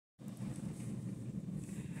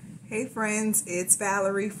Hey friends, it's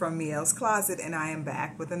Valerie from Mielle's Closet, and I am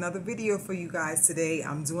back with another video for you guys today.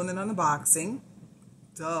 I'm doing an unboxing.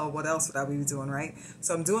 Duh, what else would I be doing, right?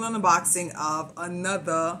 So I'm doing an unboxing of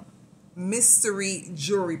another mystery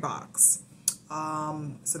jewelry box.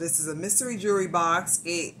 So this is a mystery jewelry box.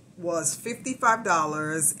 It was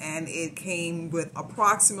 $55 and it came with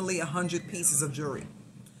approximately 100 pieces of jewelry.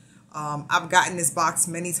 I've gotten this box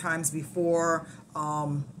many times before.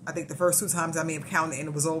 I think the first two times I may have counted and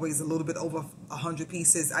it was always a little bit over 100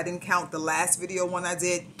 pieces. I didn't count the last video one I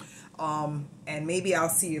did. And maybe I'll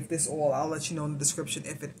see if I'll let you know in the description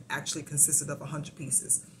if it actually consisted of 100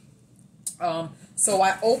 pieces. So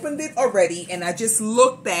I opened it already and I just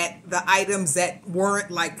looked at the items that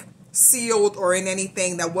weren't like sealed or in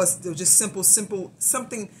anything that was just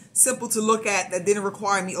something simple to look at that didn't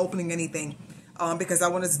require me opening anything. Because I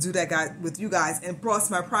wanted to do that with you guys. And plus,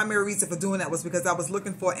 my primary reason for doing that was because I was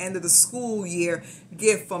looking for an end of the school year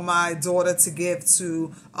gift for my daughter to give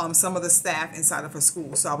to some of the staff inside of her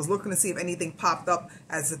school. So I was looking to see if anything popped up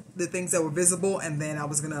as the things that were visible, and then I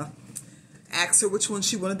was going to ask her which one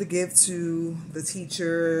she wanted to give to the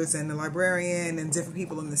teachers and the librarian and different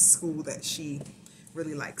people in the school that she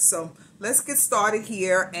really likes. So let's get started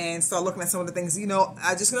here and start looking at some of the things. You know,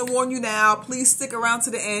 I'm just going to warn you now, please stick around to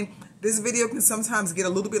the end. This video can sometimes get a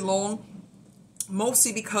little bit long,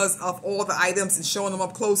 mostly because of all the items and showing them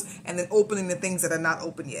up close and then opening the things that are not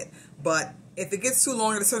open yet. But if it gets too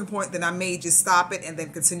long at a certain point, then I may just stop it and then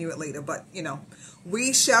continue it later. But, you know,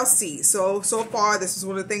 we shall see. So far, this is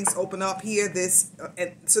one of the things open up here.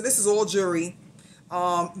 So this is all jewelry.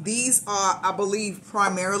 These are, I believe,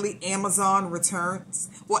 primarily Amazon returns.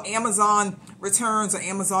 Well, Amazon returns or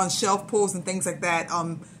Amazon shelf pulls and things like that.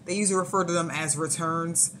 They usually refer to them as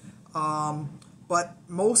returns. But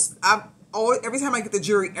every time I get the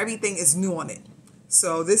jewelry, everything is new on it.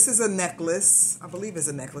 So this is a necklace. I believe it's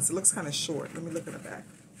a necklace. It looks kind of short. Let me look in the back.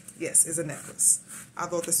 Yes, it's a necklace. I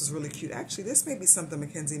thought this was really cute. Actually, this may be something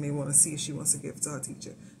Mackenzie may want to see if she wants to give to her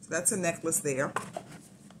teacher. So that's a necklace there.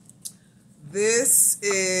 This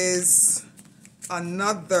is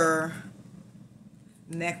another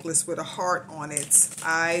necklace with a heart on it.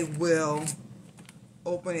 I will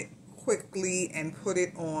open it quickly and put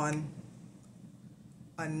it on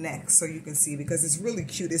a neck so you can see, because it's really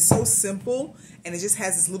cute. It's so simple and it just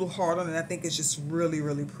has this little heart on it. I think it's just really,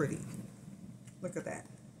 really pretty. Look at that.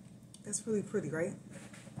 That's really pretty, right?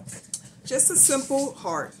 Just a simple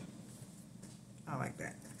heart. I like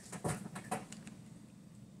that.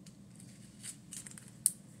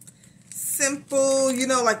 Simple, you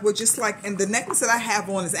know, like and the necklace that I have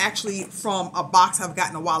on is actually from a box I've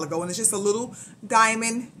gotten a while ago, and it's just a little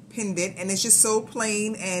diamond pendant, and it's just so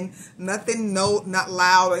plain and nothing, not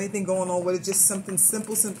loud or anything going on with it, just something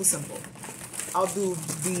simple. I'll do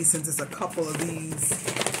these since there's a couple of these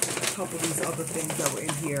other things that were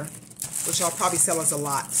in here, which I'll probably sell as a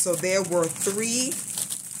lot. So there were 3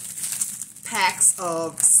 packs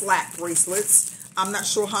of slap bracelets. I'm not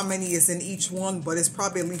sure how many is in each one, but it's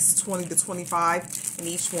probably at least 20 to 25 in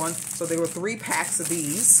each one. So there were 3 packs of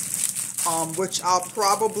these, which I'll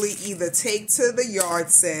probably either take to the yard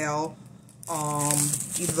sale,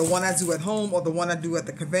 either the one I do at home or the one I do at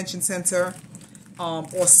the convention center,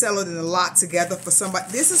 or sell it in a lot together for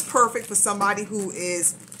somebody. This is perfect for somebody who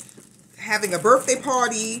is having a birthday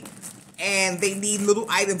party and they need little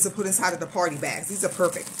items to put inside of the party bags. These are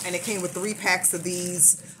perfect. And it came with 3 packs of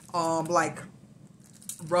these, like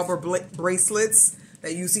rubber bracelets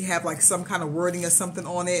that usually have like some kind of wording or something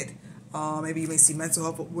on it. Maybe you may see mental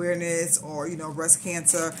health awareness or, you know, breast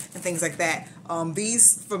cancer and things like that.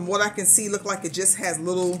 These, from what I can see, look like it just has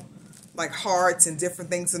little like hearts and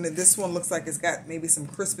different things in it. This one looks like it's got maybe some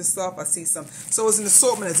Christmas stuff. I see some. So it's an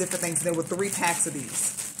assortment of different things. There were 3 packs of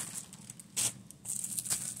these.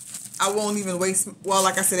 I won't even waste. Well,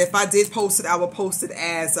 like I said, if I did post it, I will post it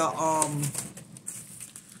as a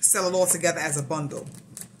sell it all together as a bundle.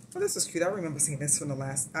 Oh, this is cute. I remember seeing this from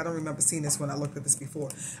I don't remember seeing this when I looked at this before.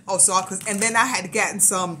 Oh, so and then I had gotten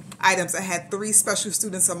some items. I had 3 special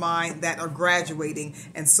students of mine that are graduating,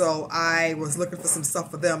 and so I was looking for some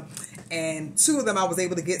stuff for them. And 2 of them I was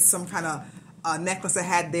able to get some kind of necklace that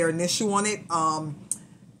had their initial on it.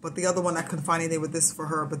 But the other one I couldn't find anything with this for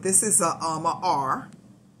her. But this is a R.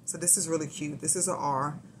 So this is really cute. This is a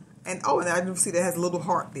R. And oh, and I do see that it has a little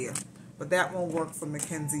heart there. But that won't work for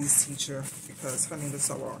Mackenzie's teacher because her name is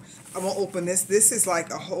so raw. I won't open this. This is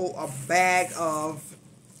like a bag of,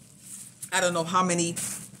 I don't know how many,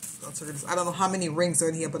 I don't know how many rings are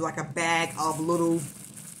in here, but like a bag of little,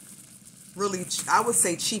 really, I would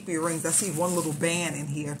say cheap earrings. I see one little band in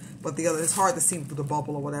here, but the other, it's hard to see through the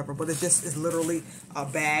bubble or whatever, but it just is literally a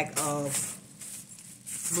bag of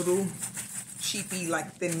little cheapy,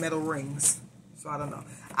 like thin metal rings. So I don't know.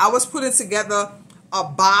 I was putting together a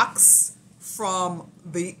box from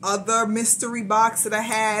the other mystery box that I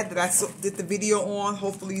had that I did the video on.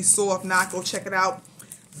 Hopefully you saw. If not, go check it out.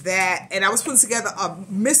 And I was putting together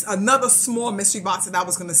another small mystery box that I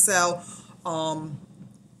was going to sell on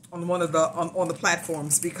one of the on the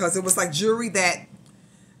platforms, because it was like jewelry that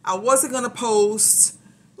I wasn't going to post,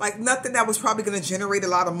 like nothing that was probably going to generate a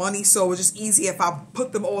lot of money. So it was just easy if I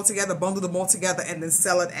put them all together, bundle them all together, and then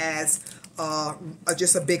sell it as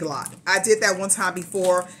just a big lot. I did that one time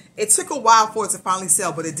before. It took a while for it to finally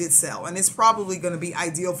sell, but it did sell. And it's probably going to be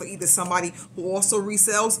ideal for either somebody who also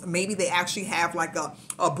resells. Maybe they actually have like a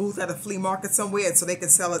booth at a flea market somewhere, and so they can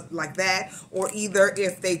sell it like that. Or either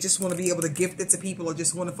if they just want to be able to gift it to people or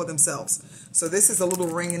just want it for themselves. So this is a little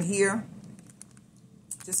ring in here.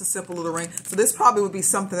 Just a simple little ring. So this probably would be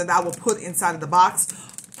something that I will put inside of the box,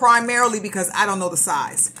 primarily because I don't know the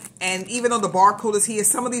size. And even though the barcode is here,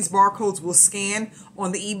 some of these barcodes will scan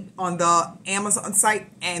on the Amazon site,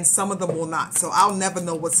 and some of them will not. So I'll never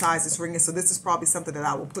know what size this ring is. So this is probably something that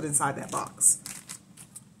I will put inside that box.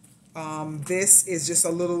 This is just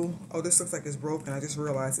a little, oh, this looks like it's broken. I just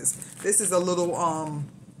realized this. This is a little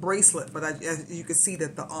bracelet, but as you can see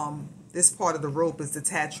that the this part of the rope is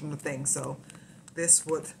detached from the thing. So this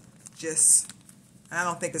would just, I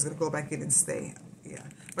don't think it's going to go back in and stay. Yeah.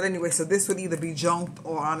 But anyway, so this would either be junked,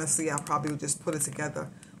 or honestly, I probably would just put it together.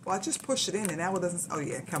 Well, I just push it in and now it doesn't, oh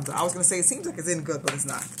yeah, it comes out. I was going to say it seems like it's in good, but it's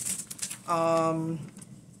not.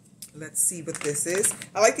 Let's see what this is.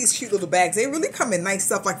 I like these cute little bags. They really come in nice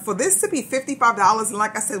stuff. Like for this to be $55, and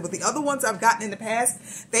like I said, with the other ones I've gotten in the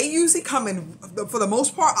past, they usually come in, for the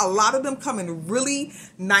most part, a lot of them come in really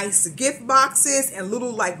nice gift boxes and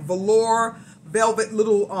little like velour, velvet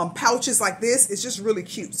little pouches like this. It's just really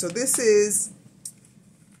cute. So this is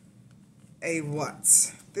a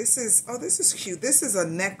what? This is, oh, this is cute. This is a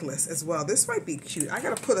necklace as well. This might be cute. I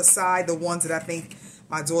got to put aside the ones that I think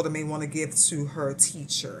my daughter may want to give to her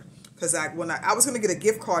teacher. Because when I was going to get a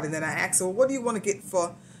gift card, and then I asked her, well, what do you want to get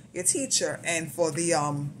for your teacher? And for the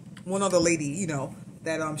one other lady, you know,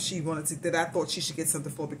 that she wanted to, that I thought she should get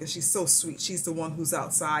something for, because she's so sweet. She's the one who's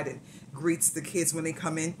outside and greets the kids when they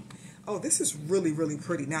come in. Oh, this is really, really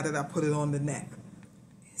pretty now that I put it on the neck.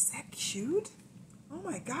 Is that cute? Oh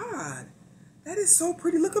my God. That is so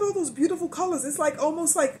pretty. Look at all those beautiful colors. It's like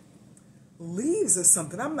almost like leaves or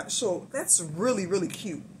something. I'm not sure. That's really, really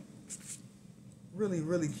cute. Really,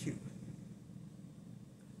 really cute.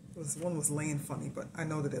 This one was laying funny, but I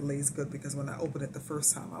know that it lays good because when I opened it the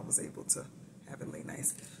first time, I was able to have it lay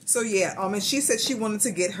nice. So yeah, and she said she wanted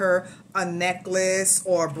to get her a necklace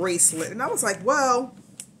or a bracelet. And I was like, well,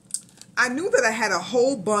 I knew that I had a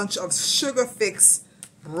whole bunch of Sugar Fix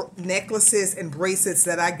necklaces and bracelets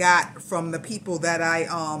that I got from the people that I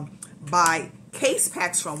buy case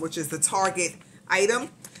packs from, which is the Target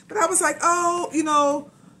item. But I was like, oh, you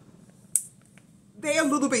know, they're a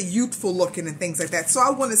little bit youthful looking and things like that. So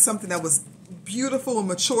I wanted something that was beautiful and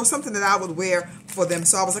mature, something that I would wear for them.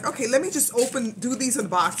 So I was like, okay, let me just do these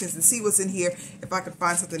unboxings and see what's in here, if I can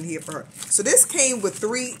find something here for her. So this came with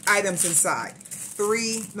 3 items inside.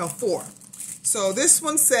 4. So this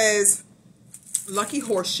one says Lucky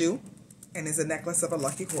Horseshoe, and is a necklace of a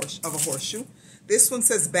horseshoe. This one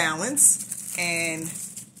says Balance, and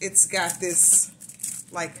it's got this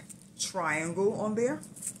like triangle on there.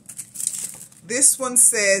 This one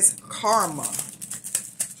says Karma.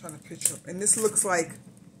 I'm trying to picture up, and this looks like,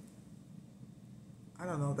 I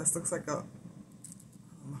don't know, this looks like a,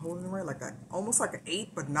 I'm holding it right, like a, almost like an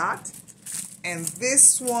 8, but not. And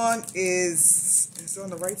this one is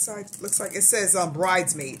on the right side. Looks like it says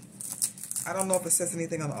Bridesmaid. I don't know if it says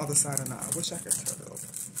anything on the other side or not. I wish I could turn it over.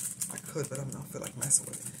 I could, but I don't feel like messing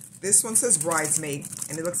with it. This one says Bridesmaid,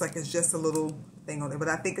 and it looks like it's just a little thing on it, but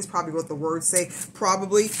I think it's probably what the words say.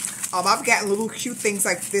 Probably. I've gotten little cute things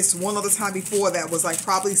like this one other time before that was like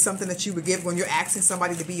probably something that you would give when you're asking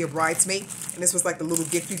somebody to be your bridesmaid, and this was like the little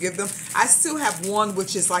gift you give them. I still have one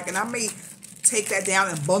which is like, and I may take that down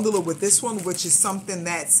and bundle it with this one, which is something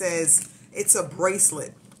that says, it's a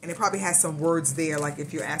bracelet, and it probably has some words there, like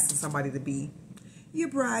if you're asking somebody to be your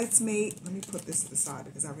bridesmaid. Let me put this to the side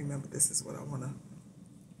because I remember this is what I want to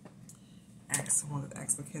ask. I wanted to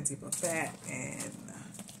ask Mackenzie about that and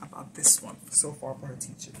about this one so far for her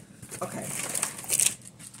teacher. Okay.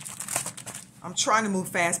 I'm trying to move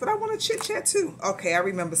fast, but I want to chit chat too. Okay, I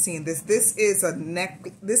remember seeing this. This is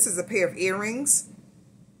a pair of earrings.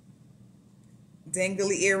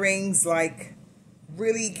 Dangly earrings, like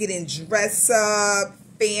really getting dressed up,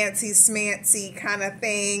 fancy smancy kind of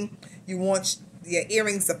thing. You want your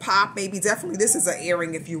earrings to pop. Maybe definitely this is an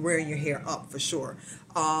earring if you're wearing your hair up for sure.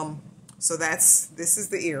 So this is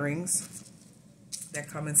the earrings that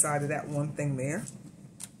come inside of that one thing there.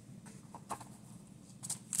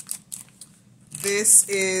 This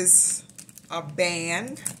is a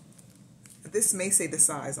band. This may say the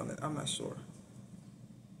size on it. I'm not sure.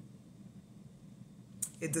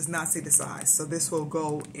 It does not say the size. So this will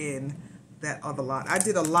go in that other lot. I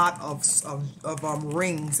did a lot of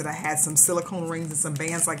rings that I had, some silicone rings and some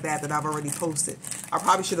bands like that I've already posted. I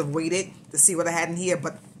probably should have waited to see what I had in here,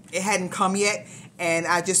 but it hadn't come yet. And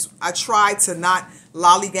I tried to not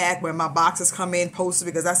lollygag when my boxes come in, post it,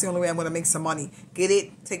 because that's the only way I'm going to make some money. Get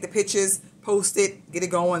it, take the pictures, post it, get it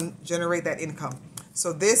going, generate that income.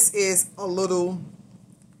 So this is a little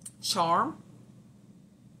charm.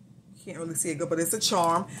 Can't really see it good, but it's a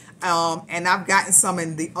charm. And I've gotten some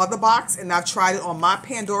in the other box, and I've tried it on my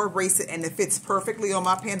Pandora bracelet, and it fits perfectly on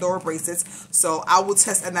my Pandora bracelets. So I will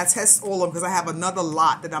test, and I test all of them because I have another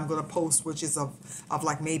lot that I'm going to post, which is of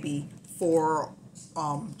like maybe 4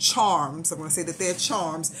 charms. I'm going to say that they're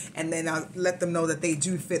charms, and then I'll let them know that they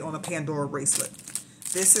do fit on a Pandora bracelet.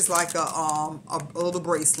 This is like a little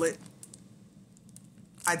bracelet.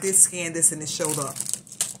 I did scan this and it showed up.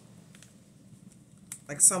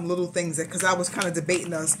 Like some little things that, because I was kind of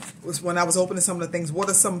debating was when I was opening some of the things, what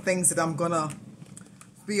are some things that I'm going to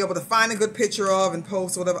be able to find a good picture of and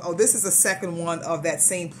post or whatever. Oh, this is a second one of that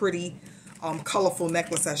same pretty colorful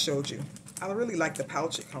necklace I showed you. I really like the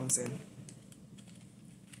pouch it comes in.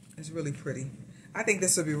 It's really pretty. I think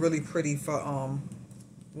this would be really pretty for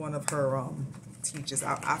one of her teachers.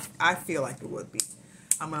 I feel like it would be.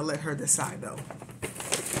 I'm going to let her decide though.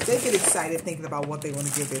 They get excited thinking about what they want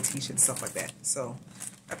to give their teacher and stuff like that. So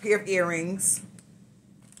a pair of earrings.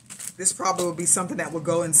 This probably would be something that would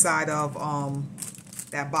go inside of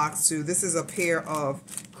that box too. This is a pair of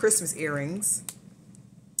Christmas earrings.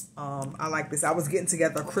 I like this. I was getting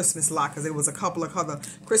together a Christmas lot because there was a couple of other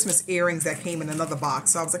Christmas earrings that came in another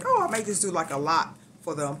box. So I was like, oh, I might just do like a lot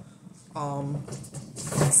for them.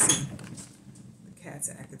 Let's see. The cat's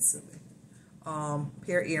acting silly.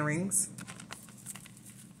 Pair of earrings.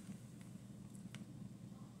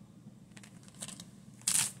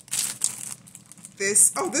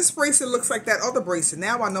 This bracelet looks like that other bracelet.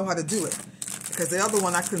 Now I know how to do it, because the other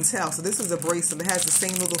one I couldn't tell. So this is a bracelet that has the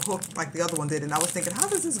same little hook like the other one did, and I was thinking, how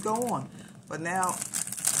does this go on? But now I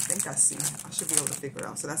think I see. I should be able to figure it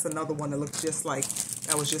out. So that's another one that looks just like,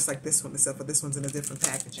 that was just like this one, except for this one's in a different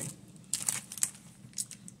packaging.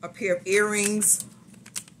 A pair of earrings,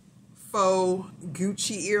 faux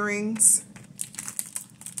Gucci earrings.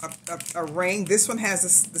 A ring. This one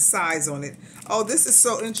has the size on it. Oh, this is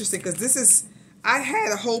so interesting because this is, I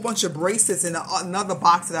had a whole bunch of bracelets in another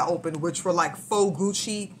box that I opened, which were like faux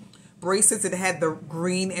Gucci bracelets that had the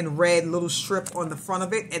green and red little strip on the front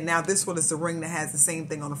of it, and now this one is the ring that has the same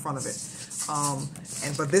thing on the front of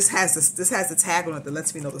it. But this has the tag on it that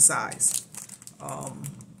lets me know the size.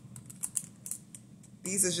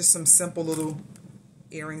 These are just some simple little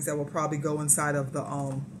earrings that will probably go inside of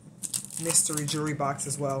the mystery jewelry box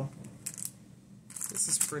as well. This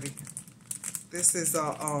is pretty. This is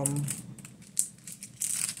a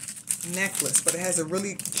necklace, but it has a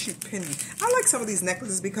really cute pendant. I like some of these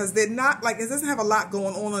necklaces because they're not like, it doesn't have a lot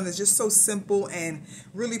going on, and it's just so simple and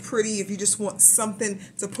really pretty. If you just want something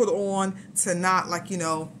to put on to not like, you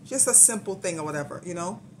know, just a simple thing or whatever, you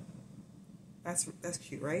know. That's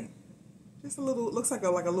cute, right? Just a little, looks like a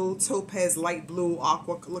little topaz, light blue,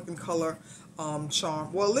 aqua looking color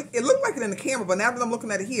charm. Well, it looked like it in the camera, but now that I'm looking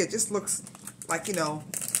at it here, it just looks like, you know,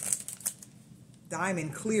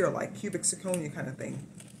 diamond clear, like cubic zirconia kind of thing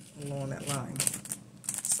along that line.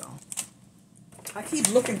 So I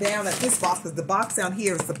keep looking down at this box because the box down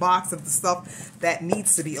here is the box of the stuff that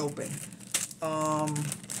needs to be opened.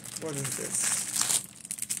 What is this?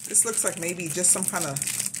 This looks like maybe just some kind of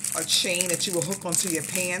a chain that you will hook onto your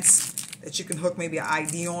pants, that you can hook maybe an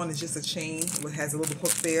ID on. It's just a chain. It has a little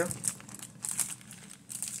hook there.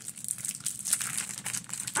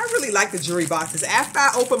 I really like the jewelry boxes. After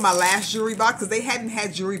I opened my last jewelry box, because they hadn't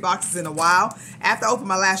had jewelry boxes in a while, after I opened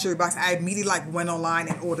my last jewelry box, I immediately like went online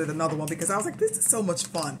and ordered another one because I was like, this is so much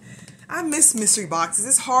fun. I miss mystery boxes.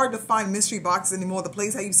 It's hard to find mystery boxes anymore. The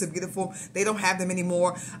place I used to get it from, they don't have them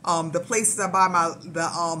anymore. The places I buy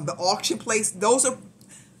the auction place, those are,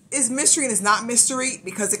 it's mystery and it's not mystery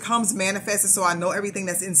because it comes manifested, so I know everything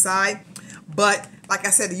that's inside. But like I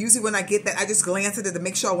said, usually when I get that, I just glance at it to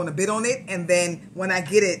make sure I want to bid on it. And then when I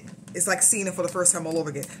get it, it's like seeing it for the first time all over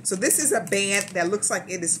again. So this is a band that looks like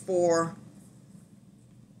it is for,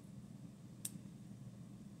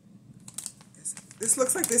 this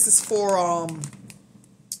looks like this is for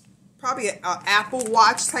probably an Apple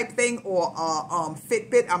Watch type thing or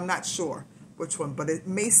Fitbit. I'm not sure which one, but it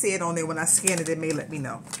may say it on there. When I scan it, it may let me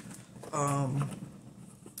know.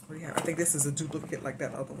 What do you have? I think this is a duplicate like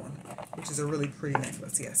that other one, which is a really pretty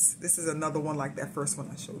necklace. Yes, this is another one like that first one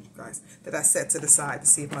I showed you guys that I set to the side to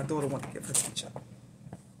see if my daughter wanted to give her teacher.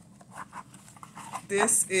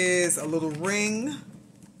 This is a little ring.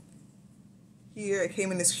 Here, it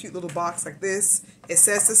came in this cute little box like this. It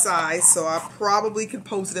says the size, so I probably could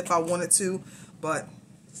post it if I wanted to, but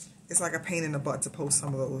it's like a pain in the butt to post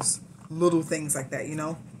some of those little things like that, you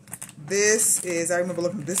know. This is, I remember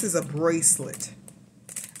looking, this is a bracelet.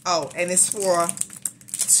 Oh, and it's for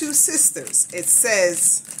two sisters. It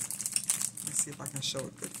says, let's see if I can show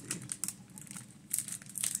it good for you.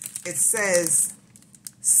 It says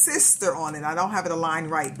sister on it. I don't have it aligned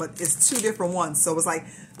right, but it's two different ones. So it's like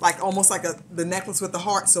almost like the necklace with the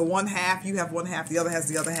heart. So one half, you have one half, the other has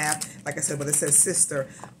the other half. Like I said, but it says sister.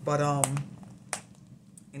 But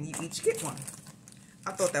and you each get one.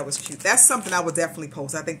 I thought that was cute. That's something I would definitely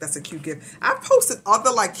post. I think that's a cute gift. I've posted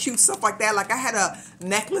other like cute stuff like that. Like I had a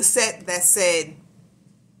necklace set that said,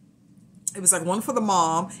 it was like one for the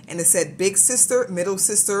mom, and it said big sister, middle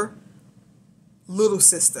sister, little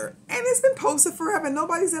sister. And it's been posted forever.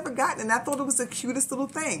 Nobody's ever gotten it. And I thought it was the cutest little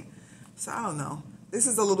thing. So I don't know. This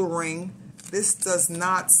is a little ring. This does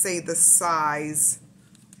not say the size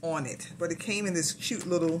on it, but it came in this cute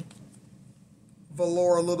little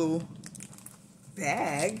velour little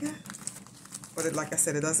bag, but it, like I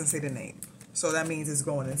said, it doesn't say the name, so that means it's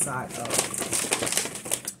going inside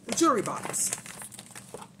of the jewelry box.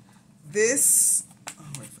 This, oh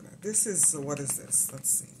wait for that. This is, what is this? Let's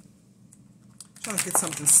see. I'm trying to get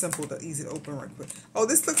something simple that easy to open right quick. Oh,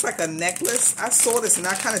 this looks like a necklace. I saw this and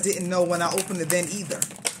I kind of didn't know when I opened it then either.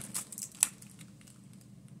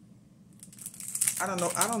 I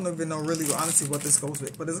don't even know really honestly what this goes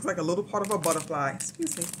with, but it looks like a little part of a butterfly.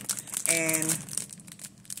 Excuse me. And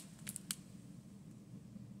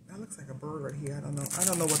that looks like a bird right here. I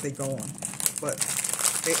don't know what they go on, but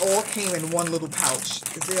they all came in one little pouch.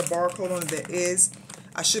 Is there a barcode on it? There is.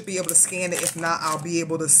 I should be able to scan it. If not, I'll be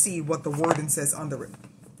able to see what the wording says under it.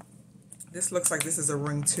 This looks like this is a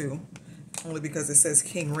ring too, only because it says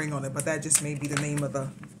King Ring on it, but that just may be the name of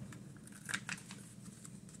the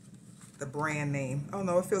brand name. Oh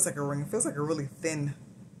no, it feels like a ring. It feels like a really thin.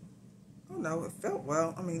 Oh no, it felt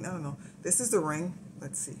well. I mean, I don't know. This is the ring.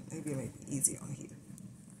 Let's see. Maybe it may be easy on here.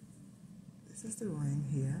 This is the ring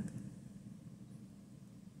here.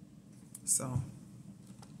 So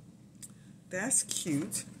that's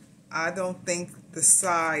cute. I don't think the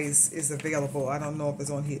size is available. I don't know if it's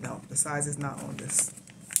on here. No, the size is not on this.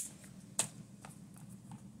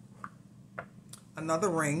 Another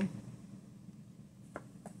ring.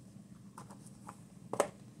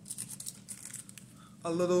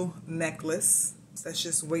 A little necklace that's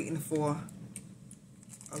just waiting for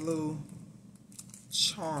a little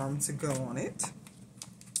charm to go on it.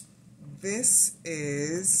 This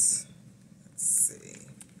is, let's see,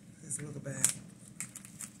 there's a little bag.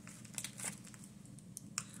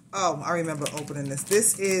 Oh, I remember opening this.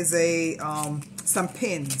 This is a some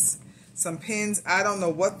pins. Some pins. I don't know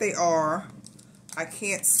what they are. I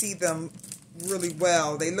can't see them really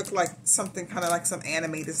well. They look like something kind of like some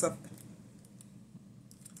animated stuff.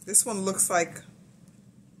 This one looks like,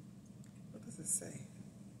 what does it say?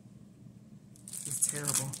 It's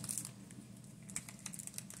terrible.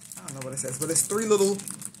 I don't know what it says, but it's 3 little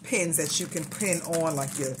pins that you can pin on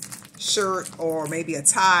like your shirt or maybe a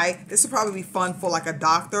tie. This would probably be fun for like a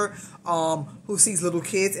doctor who sees little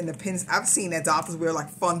kids, and the pins, I've seen that doctors wear like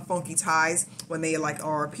fun, funky ties when they like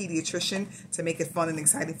are a pediatrician to make it fun and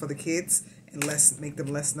exciting for the kids and make them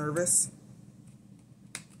less nervous.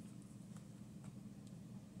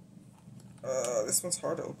 This one's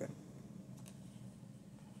hard to open.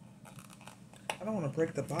 I don't want to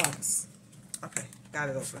break the box. Okay, got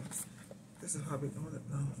it open. This is probably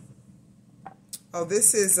no. Oh,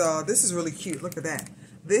 this is really cute. Look at that.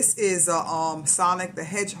 This is a Sonic the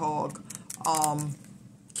Hedgehog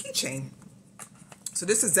keychain. So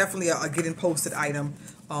this is definitely a getting posted item.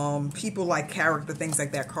 People like character things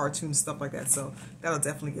like that, cartoons, stuff like that. So that'll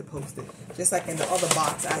definitely get posted. Just like in the other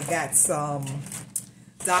box, I got some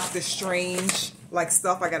Doctor Strange like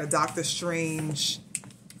stuff. I got a Doctor Strange,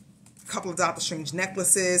 couple of Doctor Strange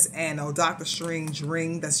necklaces, and a Doctor Strange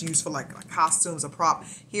ring that's used for like costumes or prop.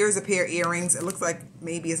 Here's a pair of earrings. It looks like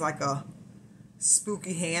maybe it's like a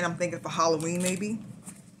spooky hand. I'm thinking for Halloween maybe.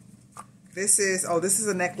 This is, oh, this is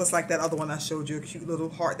a necklace like that other one I showed you. A cute little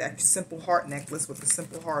heart, that simple heart necklace with a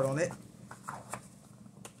simple heart on it.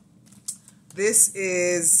 This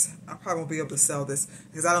is, I probably won't be able to sell this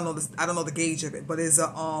because I don't know this. I don't know the gauge of it, but it's a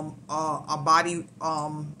body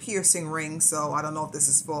piercing ring. So I don't know if this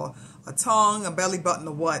is for a tongue, a belly button,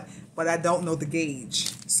 or what. But I don't know the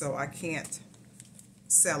gauge, so I can't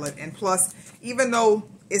sell it. And plus, even though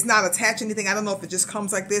it's not attached to anything, I don't know if it just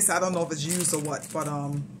comes like this. I don't know if it's used or what. But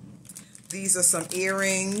these are some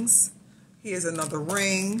earrings. Here's another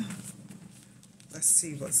ring. Let's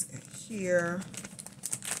see what's in here.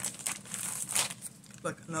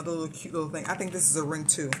 Look, another little cute little thing. I think this is a ring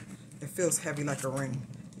too. It feels heavy like a ring.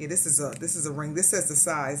 Yeah, this is a ring. This says the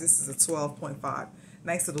size. This is a 12.5.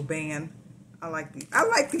 Nice little band. I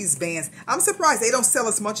like these bands. I'm surprised they don't sell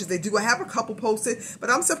as much as they do. I have a couple posted, but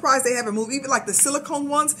I'm surprised they haven't moved. Even like the silicone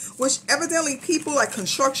ones, which evidently people like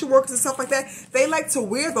construction workers and stuff like that, they like to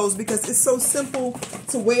wear those because it's so simple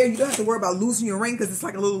to wear. You don't have to worry about losing your ring because it's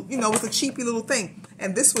like a little, you know, it's a cheapy little thing.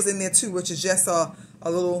 And this was in there too, which is just a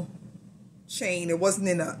little chain. It wasn't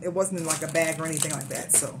in like a bag or anything like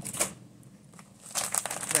that. So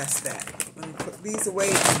that's that. Let me put these away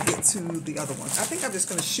and get to the other ones. I think I'm just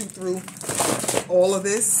going to shoot through all of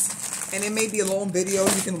this, and it may be a long video.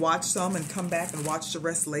 You can watch some and come back and watch the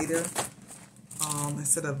rest later,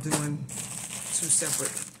 instead of doing two separate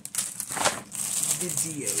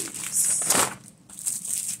videos.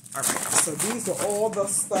 All right, so these are all the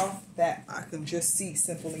stuff that I can just see,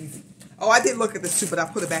 simple, easy. Oh, I did look at this too, but I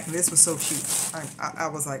put it back, and this was so cute. I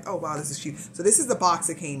was like, oh, wow, this is cute. So this is the box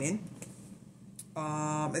it came in.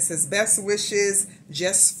 It says, best wishes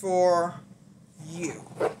just for you.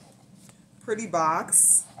 Pretty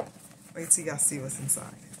box. Wait till y'all see what's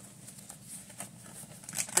inside.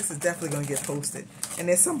 This is definitely going to get posted. And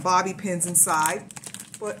there's some bobby pins inside.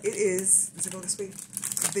 But it is, does it go this way?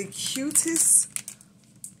 The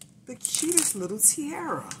cutest little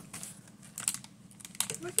tiara.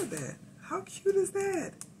 Look at that. How cute is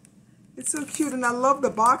that? It's so cute, and I love the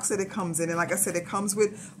box that it comes in. And like I said, it comes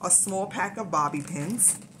with a small pack of bobby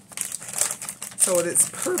pins. So it is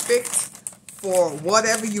perfect for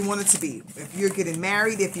whatever you want it to be. If you're getting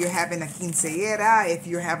married, if you're having a quinceañera, if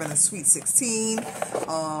you're having a sweet 16,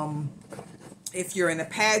 if you're in a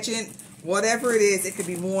pageant, whatever it is, it could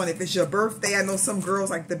be worn. If it's your birthday, I know some girls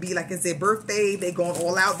like to be like, it's their birthday, they going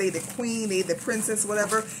all out, they the queen, they the princess,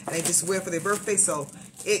 whatever, and they just wear for their birthday. So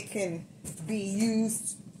it can be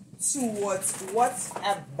used towards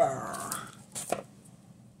whatever.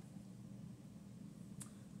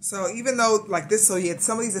 So even though like this, so yeah,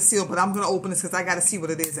 some of these are sealed, but I'm gonna open this because I gotta see what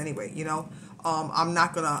it is anyway, you know. I'm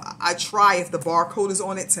not gonna, I try if the barcode is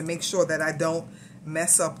on it to make sure that I don't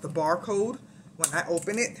mess up the barcode when I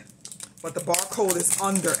open it, but the barcode is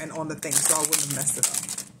under and on the thing, so I wouldn't have messed it up.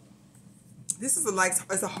 This is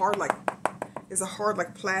it's a hard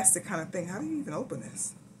like plastic kind of thing. How do you even open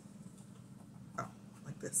this? Oh,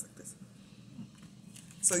 like this.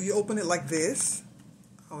 So you open it like this.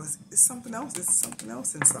 Oh, it's something else. There's something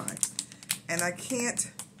else inside. And I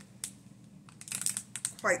can't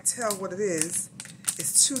quite tell what it is.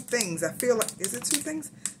 It's two things. I feel like, is it two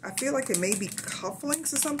things? I feel like it may be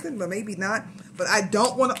cufflinks or something, but maybe not. But I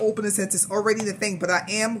don't want to open it since it's already the thing. But I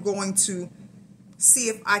am going to see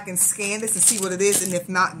if I can scan this and see what it is. And if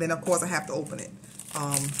not, then of course I have to open it.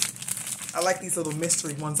 I like these little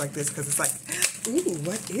mystery ones like this because it's like, ooh,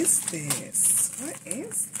 what is this? What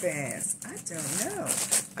is this? I don't know.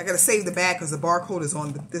 I got to save the bag because the barcode is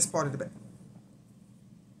on this part of the bag.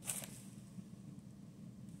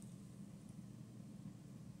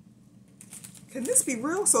 Can this be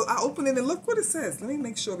real? So I open it and look what it says. Let me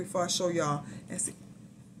make sure before I show y'all and see.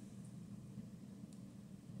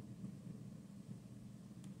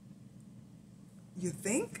 You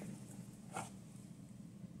think?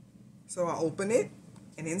 So I open it,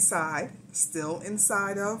 and inside, still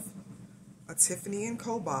inside of a Tiffany &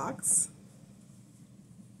 Co. box.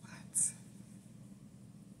 What?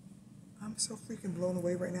 I'm so freaking blown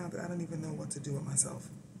away right now that I don't even know what to do with myself.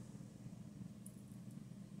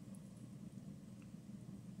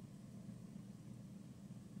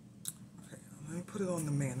 Okay, let me put it on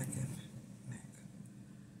the mannequin neck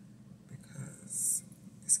because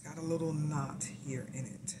it's got a little knot here in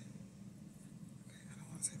it.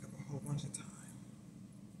 Whole bunch of time,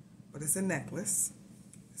 but it's a necklace.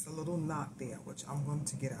 It's a little knot there which I'm going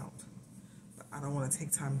to get out, but I don't want to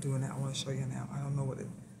take time doing that. I want to show you now. I don't know what it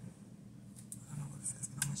says,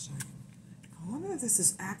 but I'm going to show you. I wonder if this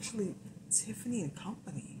is actually Tiffany &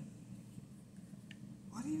 Company.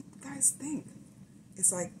 What do you guys think?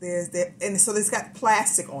 It's like there's that, and so it's got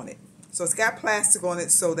plastic on it. So it's got plastic on it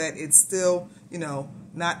so that it's still, you know,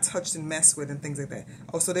 not touched and messed with and things like that.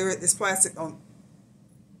 Oh, so there is plastic on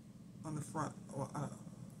the front.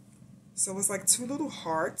 So it's like two little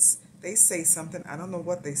hearts, They say something. I don't know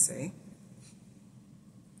what they say.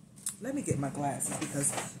 Let me get my glasses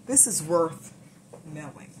because this is worth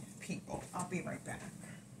knowing, people. I'll be right back.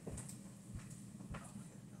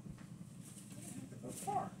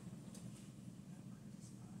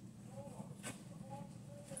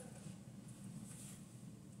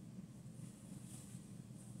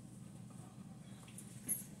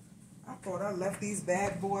 I thought I left these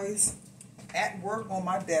bad boys at work on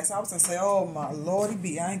my desk. I was going to say, oh my lordy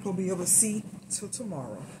be, I ain't going to be able to see till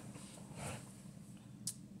tomorrow.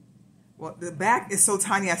 Well, the back is so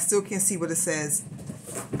tiny, I still can't see what it says.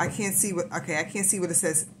 I can't see what, okay, I can't see what it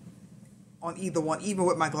says on either one, even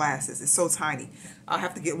with my glasses. It's so tiny. I'll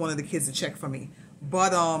have to get one of the kids to check for me.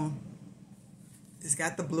 But, it's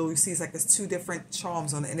got the blue. You see, it's like there's two different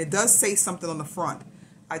charms on it. And it does say something on the front.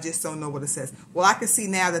 I just don't know what it says. Well, I can see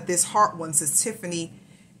now that this heart one says Tiffany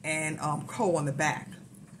and Co on the back.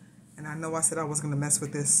 And I know I said I was going to mess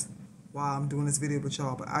with this while I'm doing this video with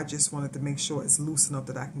y'all, but I just wanted to make sure it's loose enough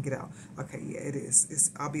that I can get out. Okay, yeah, it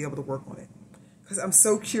is. I'll be able to work on it. Because I'm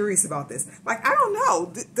so curious about this. Like, I don't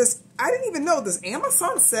know. I didn't even know. Does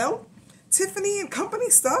Amazon sell Tiffany and Company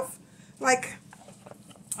stuff? Like,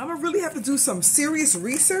 I'm going to really have to do some serious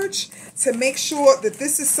research to make sure that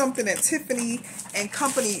this is something that Tiffany and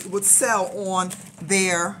Company would sell on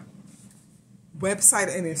their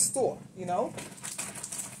website and their store, you know?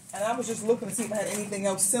 And I was just looking to see if I had anything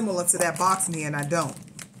else similar to that box in here, and I don't.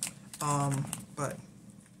 But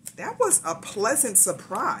that was a pleasant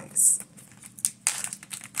surprise.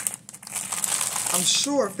 I'm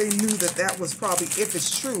sure if they knew that that was probably, if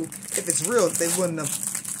it's true, if it's real, they wouldn't have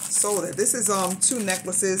sold it. This is two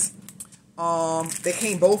necklaces. They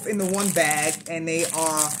came both in the one bag, and they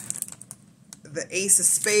are the Ace of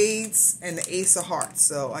Spades and the Ace of Hearts.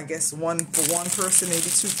 So I guess one for one person, maybe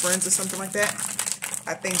two friends or something like that.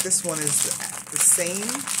 I think this one is the same.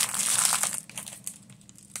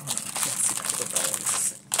 Oh, no, I can't see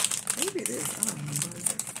that. Maybe it is. I don't remember.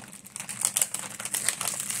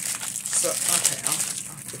 So, okay, I'll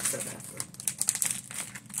fix that after.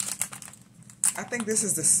 I think this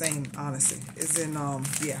is the same, honestly. It's in,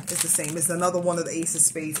 yeah, it's the same. It's another one of the Ace of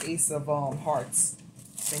Spades, Ace of Hearts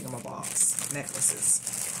thingamabobs, necklaces.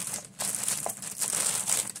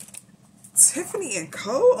 Tiffany and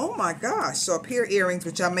Co. Oh my gosh. So a pair of earrings,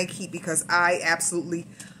 which I may keep because I absolutely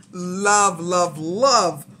love, love,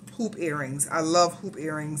 love hoop earrings. I love hoop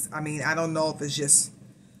earrings. I mean, I don't know if it's just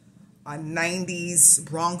a 90s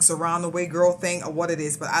Bronx around the way girl thing or what it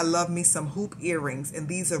is, but I love me some hoop earrings. And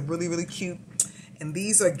these are really, really cute. And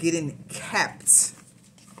these are getting kept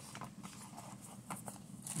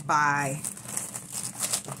by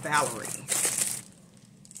Valerie.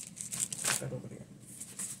 Put that over there.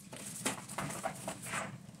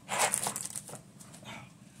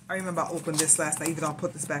 I remember I opened this last night, even though I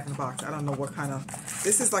put this back in the box. I don't know what kind of...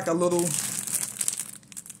 This is like a little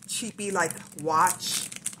cheapy, like, watch,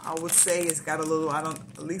 I would say. It's got a little, I don't...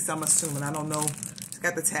 At least I'm assuming. I don't know. It's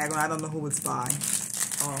got the tag on. I don't know who it's by.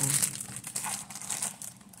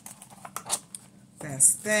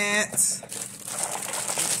 That's that. Let's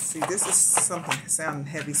see. This is something sounding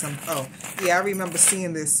heavy. Oh, yeah, I remember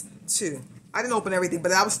seeing this, too. I didn't open everything,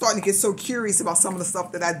 but I was starting to get so curious about some of the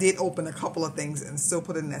stuff that I did open a couple of things and still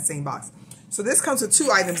put it in that same box. So this comes with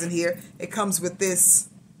two items in here. It comes with this.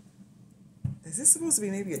 Is this supposed to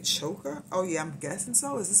be maybe a choker? Oh, yeah, I'm guessing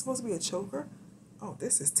so. Is this supposed to be a choker? Oh,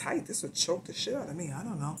 this is tight. This would choke the shit out of me. I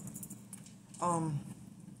don't know.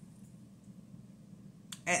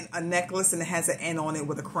 And a necklace, and it has an N on it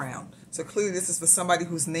with a crown. So clearly this is for somebody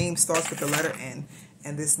whose name starts with the letter N.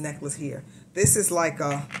 And this necklace here. This is like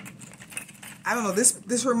a... I don't know,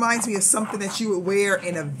 this reminds me of something that you would wear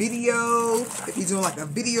in a video, if you're doing like a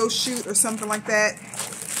video shoot or something like that.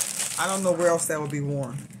 I don't know where else that would be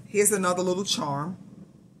worn. Here's another little charm.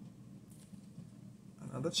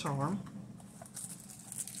 Another charm.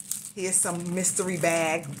 Here's some mystery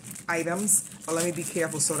bag items. But let me be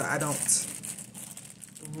careful so that I don't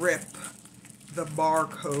rip the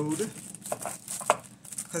barcode.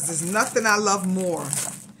 Because there's nothing I love more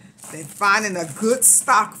than finding a good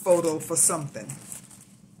stock photo for something.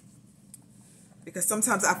 Because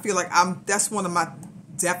sometimes I feel like that's one of my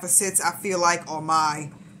deficits, I feel like, or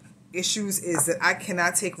my issues, is that I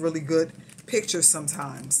cannot take really good pictures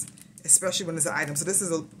sometimes, especially when there's an item. So this is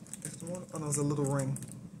a little ring.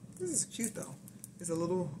 This is cute though. It's a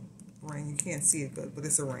little ring. You can't see it good, but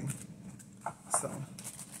it's a ring. So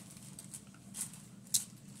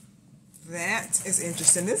that is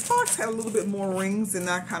interesting. This box had a little bit more rings than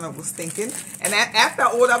I kind of was thinking. And after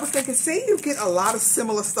I ordered, I was thinking, say you get a lot of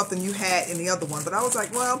similar stuff than you had in the other one. But I was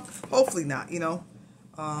like, well, hopefully not, you know.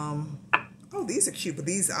 Oh, these are cute, but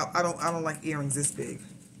these I don't like earrings this big.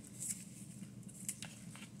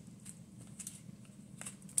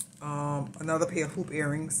 Another pair of hoop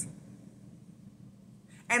earrings.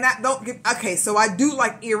 And I don't get, okay, so I do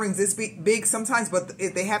like earrings this big sometimes, but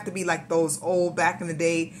they have to be like those old back in the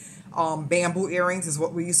day bamboo earrings is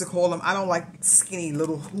what we used to call them. I don't like skinny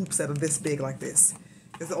little hoops that are this big like this.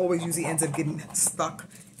 Because it always usually ends up getting stuck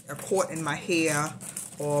or caught in my hair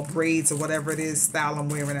or braids or whatever it is style I'm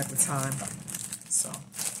wearing at the time. So,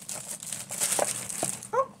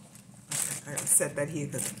 oh, okay, I gotta set that here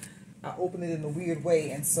because I opened it in a weird way,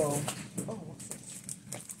 and so, oh, what's this?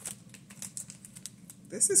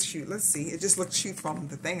 This is cute. Let's see. It just looks cute from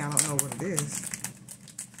the thing. I don't know what it is.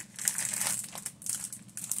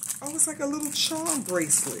 Oh, it's like a little charm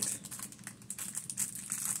bracelet.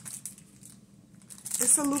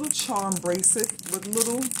 It's a little charm bracelet with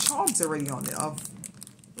little charms already on it.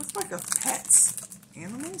 Looks like a pet's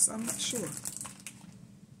animals. I'm not sure.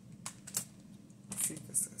 Let's see if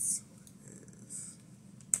this is.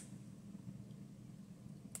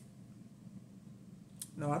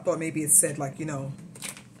 No, I thought maybe it said like, you know,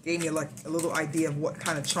 gave me like a little idea of what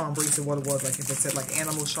kind of charm bracelet, what it was, like if it said like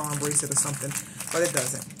animal charm bracelet or something, but it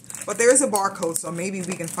doesn't. But there is a barcode, so maybe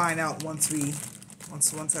we can find out once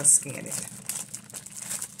I scan it.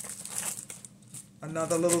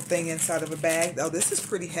 Another little thing inside of a bag. Oh, this is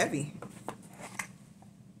pretty heavy.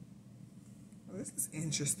 Oh, this is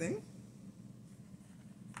interesting.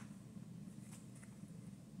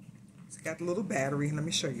 It's got the little battery. Let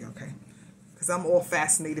me show you, okay? Because I'm all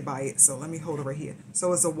fascinated by it, so let me hold it right here.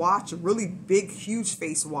 So it's a watch, a really big, huge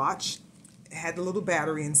face watch. It had the little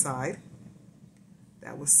battery inside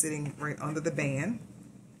that was sitting right under the band.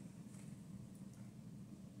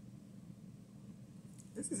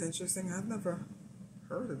 This is interesting. I've never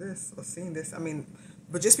heard of this or seen this. I mean,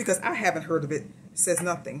 but just because I haven't heard of it says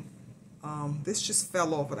nothing. This just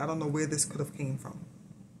fell off, but I don't know where this could have came from.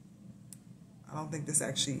 I don't think this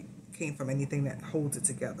actually came from anything that holds it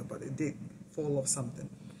together, but it did fall off something.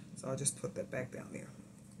 So I'll just put that back down there.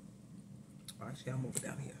 Actually, I'll move it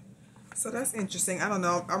down here. So that's interesting. I don't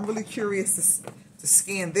know. I'm really curious to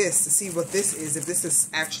scan this to see what this is, if this is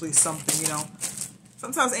actually something, you know.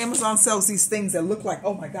 Sometimes Amazon sells these things that look like,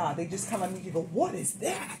 oh my God, they just come on and you go, what is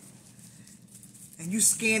that? And you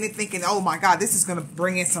scan it thinking, oh my God, this is going to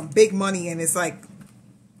bring in some big money, and it's like,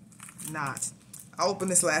 not. I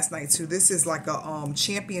opened this last night too. This is like a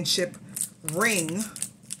championship ring.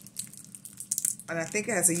 And I think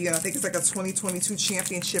it has a year. I think it's like a 2022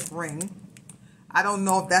 championship ring. I don't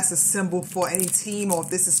know if that's a symbol for any team or if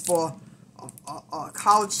this is for a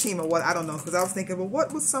college team or what. I don't know. Because I was thinking, well, why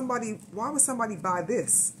would somebody buy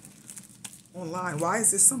this online? Why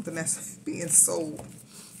is this something that's being sold?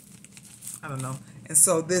 I don't know. And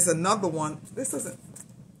so there's another one. This doesn't,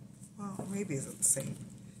 well, maybe it's the same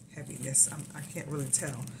heaviness. I can't really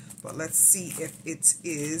tell. But let's see if it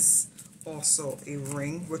is also a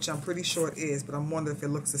ring, which I'm pretty sure it is, but I'm wondering if it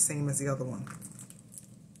looks the same as the other one.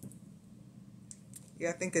 Yeah,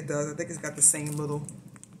 I think it does. I think it's got the same little,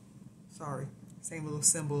 same little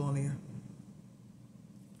symbol on there.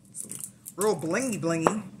 So, real blingy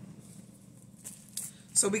blingy.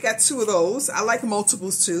 So we got two of those. I like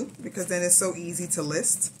multiples too, because then it's so easy to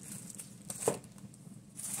list.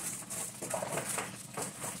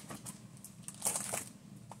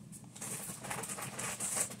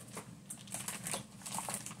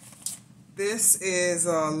 This is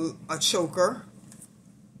a choker.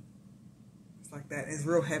 It's like that. It's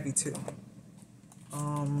real heavy too.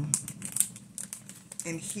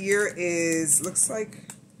 And here is, looks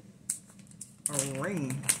like a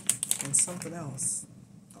ring and something else.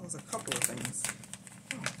 That was a couple of things.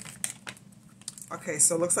 Oh. Okay,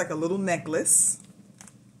 so it looks like a little necklace,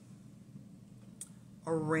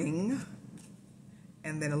 a ring,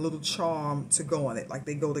 and then a little charm to go on it, like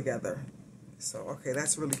they go together. So, okay,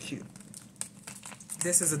 that's really cute.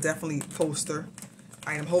 This is a definitely poster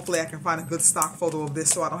item. Hopefully I can find a good stock photo of this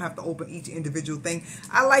so I don't have to open each individual thing.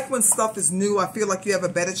 I like when stuff is new. I feel like you have a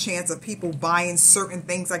better chance of people buying certain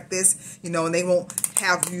things like this, you know, and they won't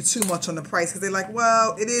have you too much on the price because they're like,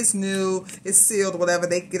 well, it is new, it's sealed, whatever.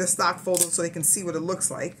 They get a stock photo so they can see what it looks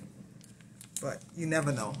like. But you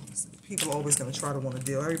never know. People are always going to try to want a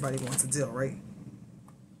deal. Everybody wants a deal, right?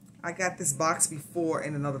 I got this box before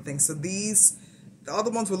and another thing. So these, the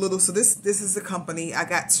other ones were little. So this is the company. I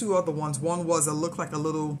got two other ones. One was a look like a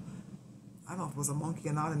little, I don't know if it was a monkey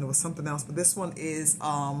or not, and it was something else. But this one is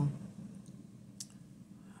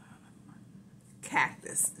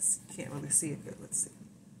cactus. You can't really see it good. Let's see.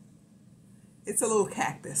 It's a little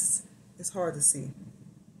cactus. It's hard to see.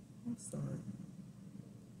 I'm sorry.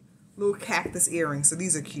 Little cactus earrings. So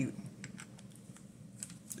these are cute.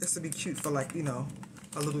 This would be cute for, like, you know,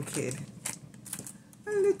 a little kid.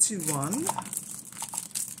 A little one. Let's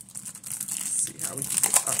see how we can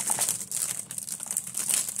get up.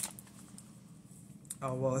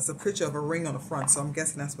 Oh, well, it's a picture of a ring on the front, so I'm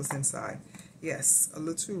guessing that's what's inside. Yes, a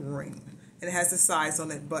little ring. And it has the size on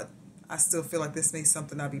it, but I still feel like this may be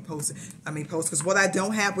something I'll be posting. Because what I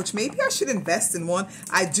don't have, which maybe I should invest in one,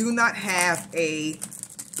 I do not have a,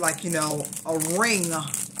 like, you know, a ring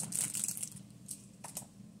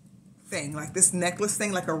thing, like this necklace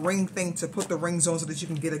thing, like a ring thing to put the rings on so that you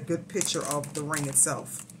can get a good picture of the ring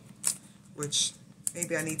itself, which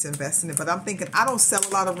maybe I need to invest in it. But I'm thinking I don't sell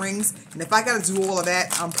a lot of rings, and if I got to do all of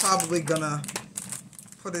that, I'm probably gonna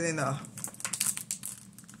put it in a,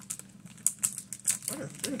 what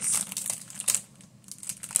is this?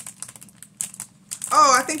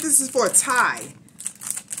 Oh, I think this is for a tie.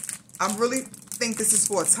 I really think this is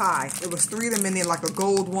for a tie. It was 3 of them in there, like a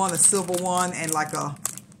gold one, a silver one, and like a,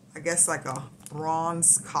 I guess like a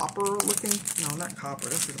bronze copper looking. No, not copper.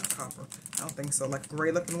 This is not copper. I don't think so. Like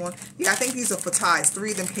gray looking one. Yeah, I think these are for ties.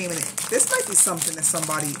 3 of them came in it. This might be something that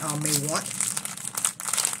somebody may want.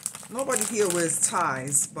 Nobody here wears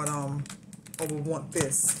ties, but or will want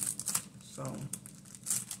this. So,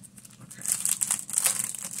 okay.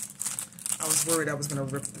 I was worried I was gonna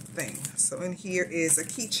rip the thing. So in here is a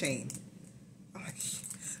keychain.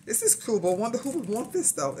 This is cool, but I wonder who would want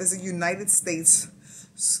this though. It's a United States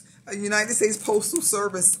Postal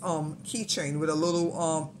Service keychain with a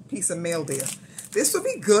little piece of mail there. This would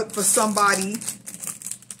be good for somebody.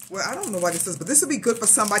 Well, I don't know why this is, but this would be good for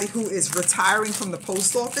somebody who is retiring from the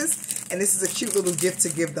post office, and this is a cute little gift to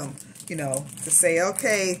give them. You know, to say,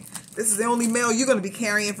 okay, this is the only mail you're going to be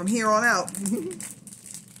carrying from here on out.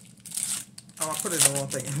 Oh, I put it in the wrong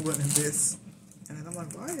thing. It wasn't this, and then I'm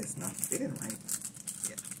like, why is not fitting right?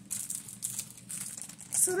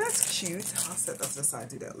 So that's cute. I'll set that aside,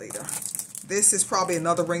 do that later. This is probably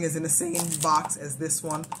another ring is in the same box as this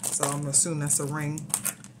one. So I'm assuming that's a ring.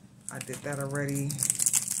 I did that already.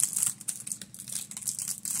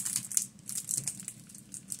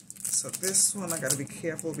 So this one I got to be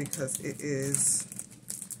careful because it is,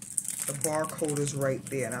 the barcode is right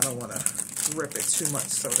there. And I don't want to rip it too much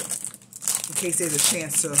so that in case there's a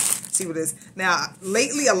chance to see what it is. Now,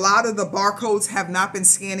 lately, a lot of the barcodes have not been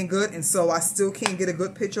scanning good, and so I still can't get a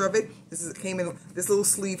good picture of it. It came in this little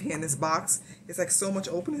sleeve here in this box. It's like so much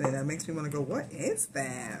opening in it. That makes me want to go, what is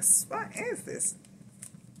this? What is this?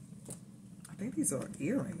 I think these are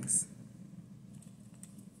earrings.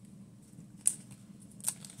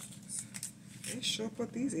 They sure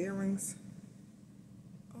put these earrings.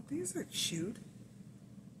 Oh, these are cute.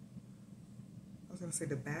 I was going to say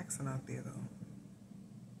the backs are not there, though.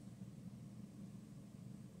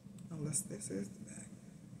 Unless this is the back.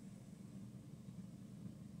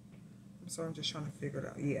 I'm sorry, I'm just trying to figure it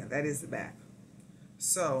out. Yeah, that is the back.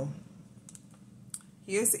 So,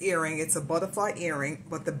 here's the earring. It's a butterfly earring,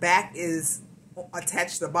 but the back is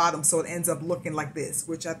attached to the bottom, so it ends up looking like this,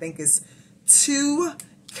 which I think is too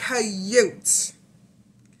cute.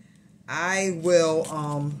 I will,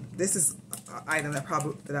 this is an item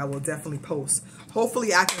that I will definitely post.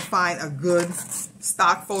 Hopefully I can find a good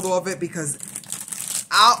stock photo of it, because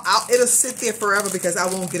it'll sit there forever because I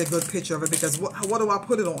won't get a good picture of it, because what do I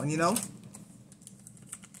put it on, you know?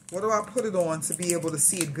 What do I put it on to be able to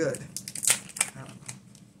see it good? I don't know.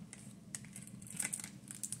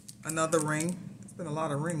 Another ring. It's been a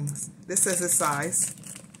lot of rings. This says its size.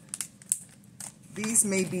 These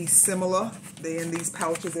may be similar. They're in these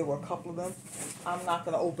pouches. There were a couple of them. I'm not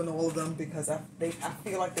going to open all of them because I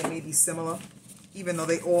feel like they may be similar, even though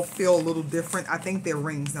they all feel a little different. I think they're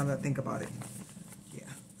rings now that I think about it.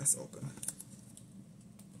 Yeah, let's open.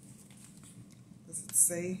 Does it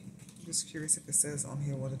say? I'm just curious if it says on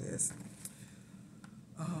here what it is.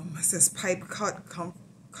 It says pipe cut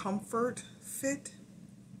comfort fit.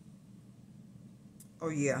 Oh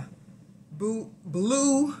yeah,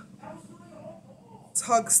 blue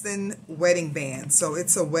tungsten wedding band. So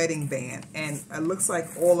it's a wedding band, and it looks like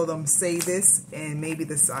all of them say this, and maybe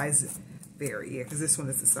the size vary. Yeah, because this one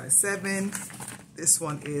is a size 7. This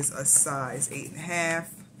one is a size 8.5.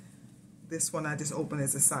 This one I just opened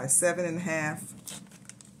is a size 7.5.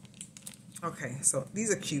 Okay, so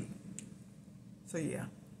these are cute. So yeah,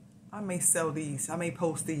 I may sell these. I may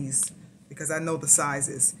post these because I know the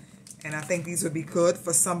sizes. And I think these would be good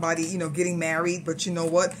for somebody, you know, getting married, but you know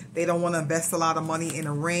what? They don't want to invest a lot of money in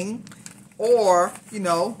a ring. Or, you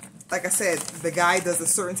know, like I said, the guy does a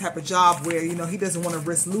certain type of job where, you know, he doesn't want to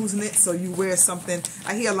risk losing it. So you wear something.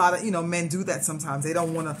 I hear a lot of, you know, men do that sometimes. They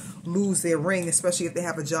don't want to lose their ring, especially if they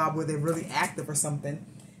have a job where they're really active or something.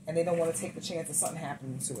 And they don't want to take the chance of something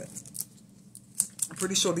happening to it. I'm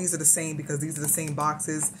pretty sure these are the same because these are the same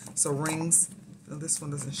boxes. So rings. No, this one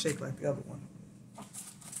doesn't shake like the other one.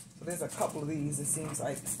 So there's a couple of these. It seems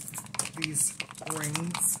like these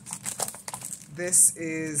rings. This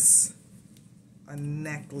is a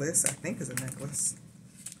necklace. I think is a necklace.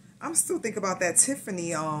 I'm still thinking about that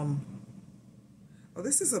Tiffany. Oh,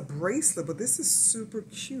 this is a bracelet, but this is super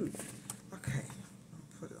cute. Okay,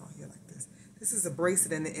 I'll put it on here like this. This is a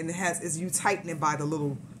bracelet, and it has, is you tighten it by the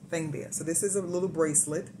little thing there. So this is a little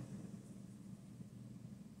bracelet,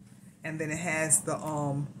 and then it has the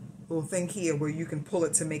little thing here where you can pull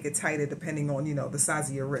it to make it tighter depending on, you know, the size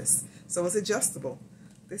of your wrist. So it's adjustable.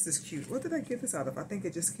 This is cute. What did I get this out of? I think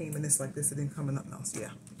it just came in this like this. It didn't come in nothing else.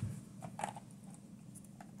 Yeah.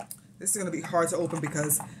 This is going to be hard to open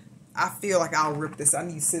because I feel like I'll rip this. I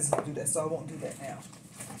need scissors to do that, so I won't do that now.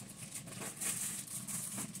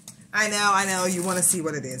 I know. You want to see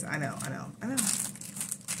what it is. I know.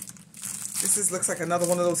 This looks like another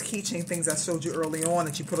one of those keychain things I showed you early on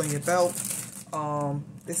that you put on your belt.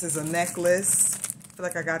 This is a necklace. I feel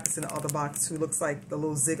like I got this in the other box too. Looks like the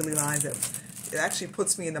little ziggly lines. It actually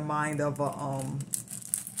puts me in the mind of a,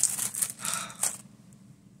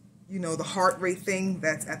 you know, the heart rate thing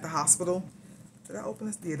that's at the hospital. Did I open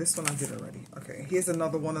this? Yeah, this one I did already. Okay, here's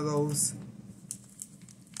another one of those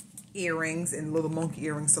earrings and little monkey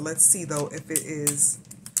earrings. So let's see though if it is,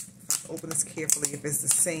 if I open this carefully, if it's the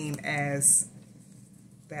same as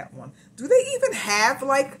that one. Do they even have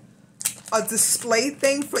like a display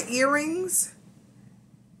thing for earrings?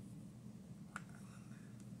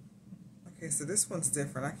 Okay, so this one's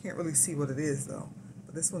different. I can't really see what it is though,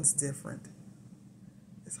 but this one's different.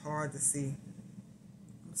 It's hard to see.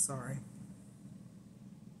 I'm sorry.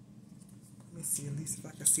 Let me see, at least if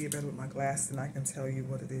I can see it better with my glasses, and I can tell you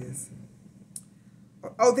what it is.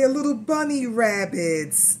 Oh, they're little bunny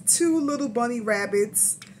rabbits. 2 little bunny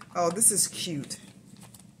rabbits. Oh, this is cute.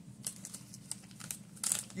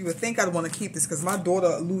 You would think I'd want to keep this because my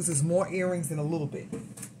daughter loses more earrings in a little bit.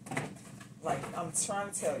 Like, I'm trying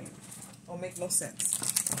to tell you. Don't make no sense.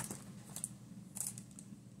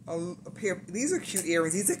 A pair. These are cute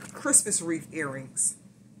earrings. These are Christmas wreath earrings.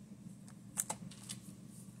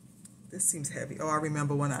 This seems heavy. Oh, I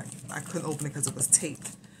remember when I couldn't open it because it was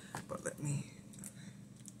taped. But let me.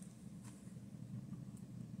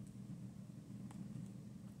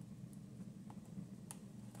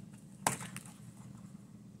 Oh,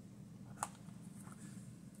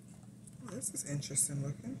 this is interesting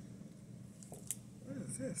looking. What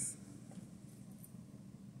is this?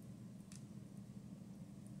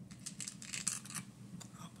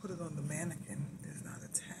 Put it on the mannequin. It's not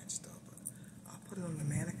attached though, but I'll put it on the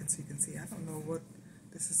mannequin so you can see. I don't know what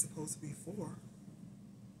this is supposed to be for.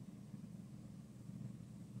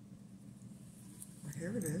 Well,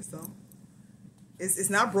 here it is though. It's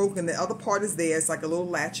not broken. The other part is there. It's like a little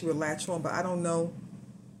latch you would latch on, but I don't know.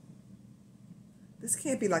 This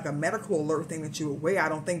can't be like a medical alert thing that you would wear, I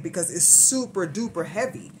don't think, because it's super duper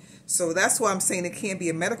heavy. So that's why I'm saying it can't be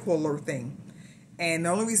a medical alert thing. And the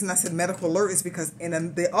only reason I said medical alert is because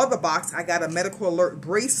in the other box, I got a medical alert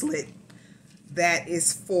bracelet that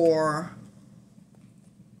is for...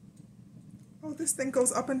 Oh, this thing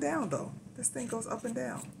goes up and down, though. This thing goes up and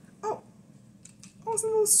down. Oh, it's a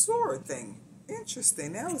little sword thing.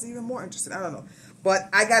 Interesting. That was even more interesting. I don't know. But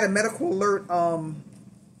I got a medical alert. How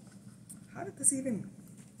did this even...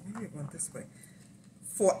 Maybe it went this way.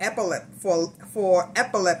 For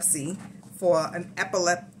epilepsy, for an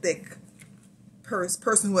epileptic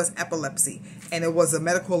person who has epilepsy, and it was a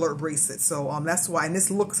medical alert bracelet. So that's why, and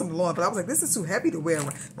this looks something long, but I was like, this is too heavy to wear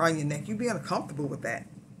around your neck. You'd be uncomfortable with that.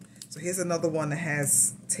 So here's another one that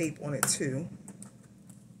has tape on it too.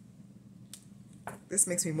 This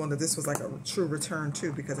makes me wonder if this was like a true return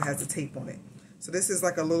too, because it has the tape on it. So this is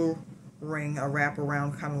like a little ring, a wrap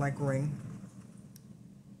around kind of like ring.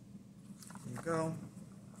 There you go.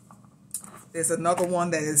 There's another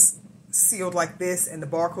one that is sealed like this, and the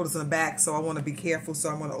barcode is on the back, so I want to be careful, so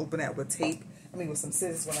I'm going to open that with tape. With some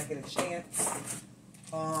scissors when I get a chance.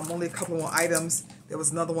 Only a couple more items. There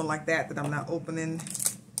was another one like that I'm not opening.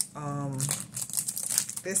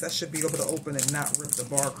 This I should be able to open and not rip the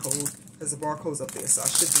barcode, because the barcode's up there, so I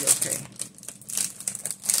should be okay.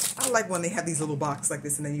 I like when they have these little boxes like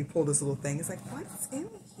this, and then you pull this little thing. It's like, what's in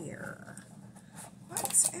here?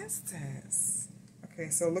 What is this? Okay,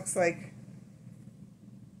 so it looks like,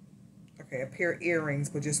 okay, a pair of earrings,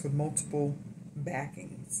 but just with multiple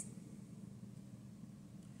backings.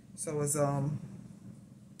 So it's, let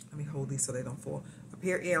me hold these so they don't fall. A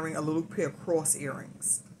pair of earring, a little pair of cross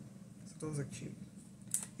earrings. So those are cute.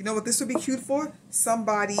 You know what this would be cute for?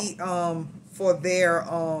 Somebody, for their,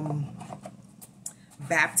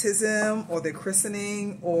 baptism or their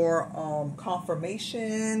christening or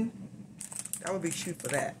confirmation. That would be cute for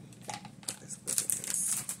that. Let's look at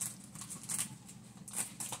this.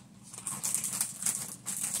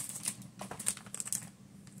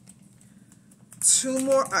 Two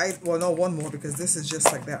more. Well, no, one more, because this is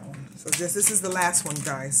just like that one. So this is the last one,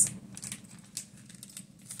 guys.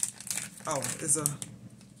 Oh, it's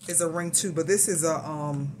a ring too, but this is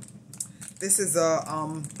a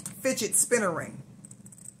fidget spinner ring.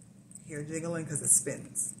 Here, jiggling because it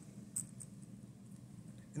spins.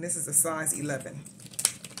 And this is a size 11.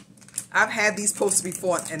 I've had these posted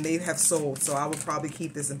before and they have sold, so I will probably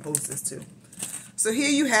keep this and post this too. So here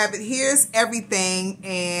you have it. Here's everything,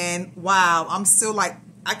 and wow, I'm still like,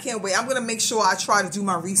 I can't wait. I'm going to make sure I try to do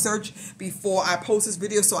my research before I post this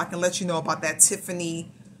video so I can let you know about that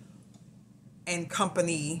Tiffany &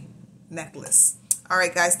 Company necklace. All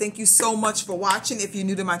right, guys, thank you so much for watching. If you're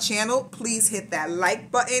new to my channel, please hit that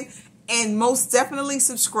like button and most definitely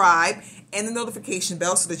subscribe and the notification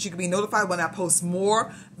bell so that you can be notified when I post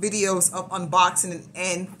more videos of unboxing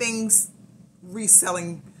and things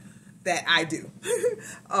reselling that I do.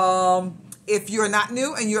 If you're not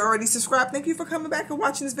new and you're already subscribed, thank you for coming back and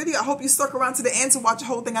watching this video. I hope you stuck around to the end to watch the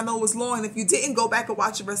whole thing. I know it was long, and if you didn't, go back and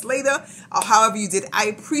watch the rest later, or however you did. I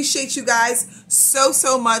appreciate you guys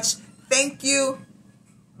so much. Thank you.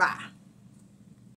 Bye.